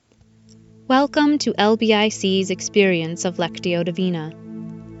Welcome to LBIC's experience of Lectio Divina.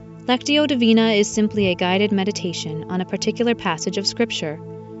 Lectio Divina is simply a guided meditation on a particular passage of Scripture.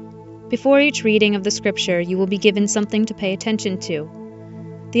 Before each reading of the Scripture, you will be given something to pay attention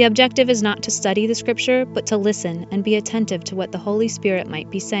to. The objective is not to study the Scripture, but to listen and be attentive to what the Holy Spirit might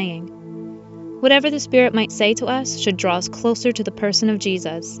be saying. Whatever the Spirit might say to us should draw us closer to the person of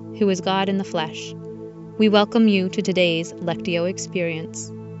Jesus, who is God in the flesh. We welcome you to today's Lectio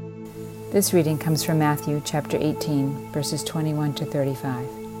experience. This reading comes from Matthew chapter 18, verses 21 to 35.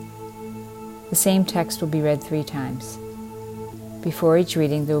 The same text will be read 3 times. Before each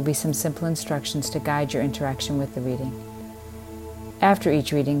reading, there will be some simple instructions to guide your interaction with the reading. After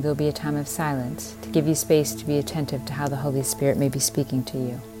each reading, there will be a time of silence to give you space to be attentive to how the Holy Spirit may be speaking to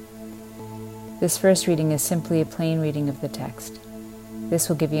you. This first reading is simply a plain reading of the text. This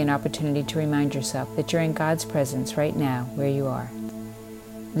will give you an opportunity to remind yourself that you're in God's presence right now, where you are.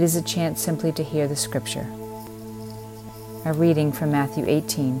 It is a chance simply to hear the Scripture. A reading from Matthew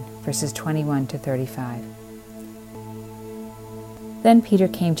 18, verses 21 to 35. Then Peter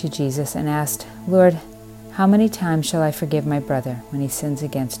came to Jesus and asked, "Lord, how many times shall I forgive my brother when he sins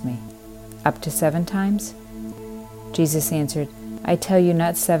against me? Up to 7 times?" Jesus answered, "I tell you,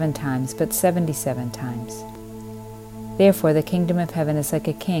 not 7 times, but 77 times. Therefore the kingdom of heaven is like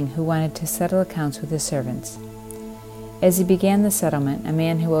a king who wanted to settle accounts with his servants. As he began the settlement, a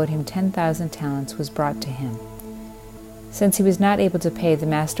man who owed him 10,000 talents was brought to him. Since he was not able to pay, the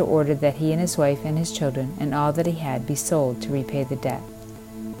master ordered that he and his wife and his children and all that he had be sold to repay the debt.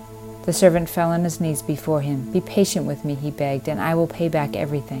 The servant fell on his knees before him. "Be patient with me," he begged, "and I will pay back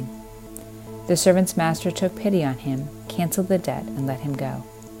everything." The servant's master took pity on him, canceled the debt, and let him go.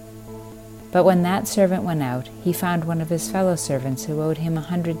 But when that servant went out, he found one of his fellow servants who owed him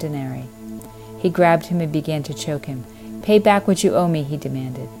 100 denarii. He grabbed him and began to choke him. "Pay back what you owe me," he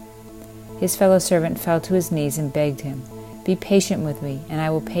demanded. His fellow servant fell to his knees and begged him, "Be patient with me, and I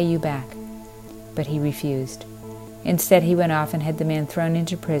will pay you back." But he refused. Instead, he went off and had the man thrown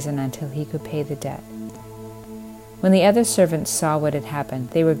into prison until he could pay the debt. When the other servants saw what had happened,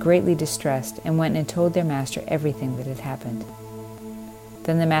 they were greatly distressed and went and told their master everything that had happened.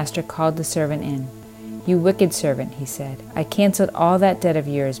 Then the master called the servant in. "You wicked servant," he said, "I canceled all that debt of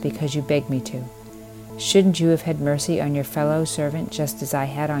yours because you begged me to. Shouldn't you have had mercy on your fellow servant just as I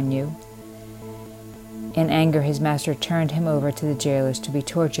had on you?" In anger, his master turned him over to the jailers to be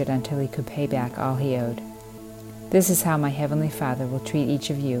tortured until he could pay back all he owed. This is how my heavenly Father will treat each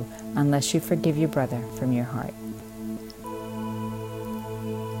of you unless you forgive your brother from your heart.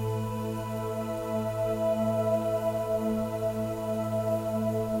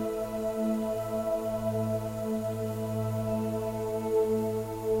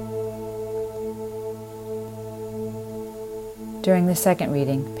 During the second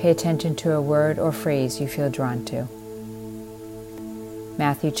reading, pay attention to a word or phrase you feel drawn to.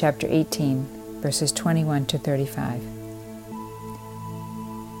 Matthew chapter 18, verses 21 to 35.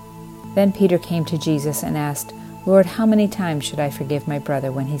 Then Peter came to Jesus and asked, "Lord, how many times should I forgive my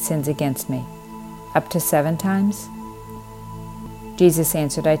brother when he sins against me? Up to 7 times?" Jesus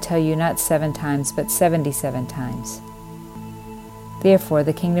answered, "I tell you, not 7 times, but 77 times. Therefore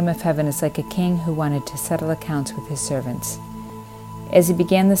the kingdom of heaven is like a king who wanted to settle accounts with his servants. As he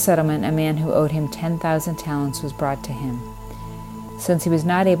began the settlement, a man who owed him 10,000 talents was brought to him. Since he was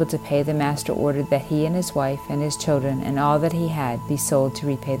not able to pay, the master ordered that he and his wife and his children and all that he had be sold to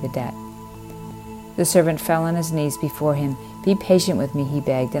repay the debt. The servant fell on his knees before him. "Be patient with me," he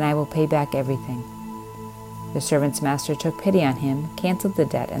begged, "and I will pay back everything." The servant's master took pity on him, canceled the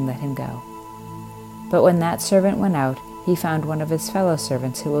debt, and let him go. But when that servant went out, he found one of his fellow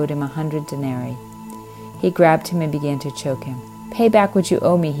servants who owed him 100 denarii. He grabbed him and began to choke him. "Pay back what you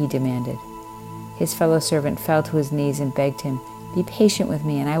owe me," he demanded. His fellow servant fell to his knees and begged him, "Be patient with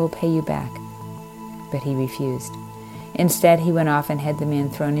me, and I will pay you back." But he refused. Instead, he went off and had the man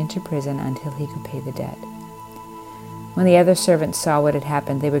thrown into prison until he could pay the debt. When the other servants saw what had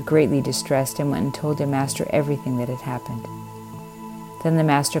happened, they were greatly distressed and went and told their master everything that had happened. Then the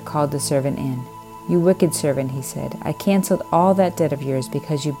master called the servant in. "You wicked servant," he said, "I canceled all that debt of yours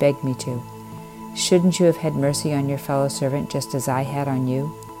because you begged me to. Shouldn't you have had mercy on your fellow servant just as I had on you?"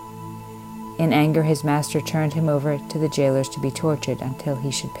 In anger, his master turned him over to the jailers to be tortured until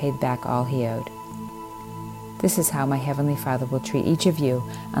he should pay back all he owed. This is how my heavenly Father will treat each of you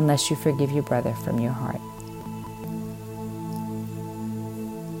unless you forgive your brother from your heart.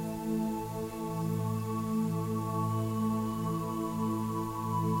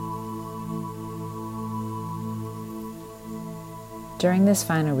 During this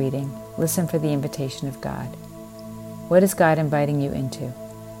final reading, listen for the invitation of God. What is God inviting you into?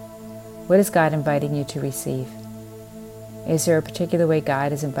 What is God inviting you to receive? Is there a particular way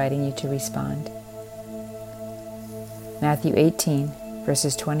God is inviting you to respond? Matthew 18,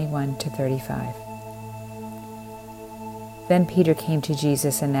 verses 21 to 35. Then Peter came to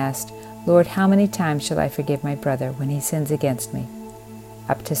Jesus and asked, Lord, how many times shall I forgive my brother when he sins against me?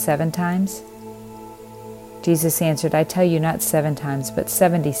 Up to 7 times? Jesus answered, I tell you, not 7 times, but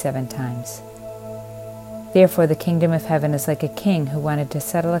 77 times. Therefore the kingdom of heaven is like a king who wanted to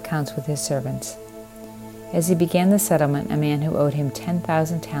settle accounts with his servants. As he began the settlement, a man who owed him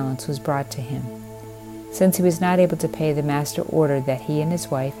 10,000 talents was brought to him. Since he was not able to pay, the master ordered that he and his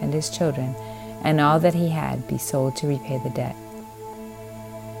wife and his children and all that he had be sold to repay the debt.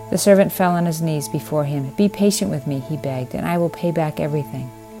 The servant fell on his knees before him. Be patient with me, he begged, and I will pay back everything.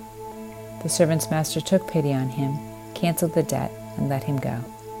 The servant's master took pity on him, canceled the debt, and let him go.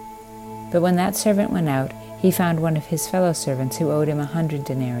 But when that servant went out, he found one of his fellow servants who owed him 100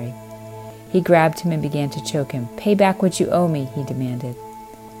 denarii. He grabbed him and began to choke him. Pay back what you owe me, he demanded.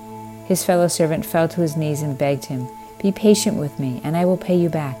 His fellow servant fell to his knees and begged him, Be patient with me, and I will pay you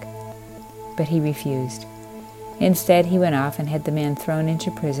back. But he refused. Instead, he went off and had the man thrown into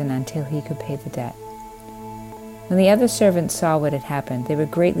prison until he could pay the debt. When the other servants saw what had happened, they were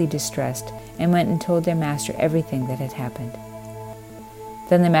greatly distressed and went and told their master everything that had happened.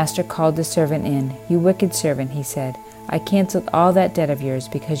 Then the master called the servant in. You wicked servant, he said, I canceled all that debt of yours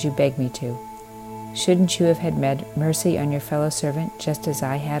because you begged me to. Shouldn't you have had mercy on your fellow servant just as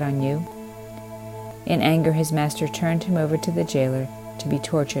I had on you? In anger, his master turned him over to the jailer to be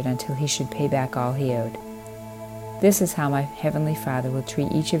tortured until he should pay back all he owed. This is how my heavenly Father will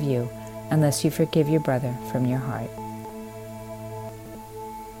treat each of you unless you forgive your brother from your heart.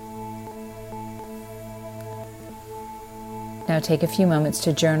 Now take a few moments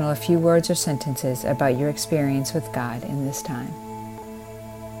to journal a few words or sentences about your experience with God in this time.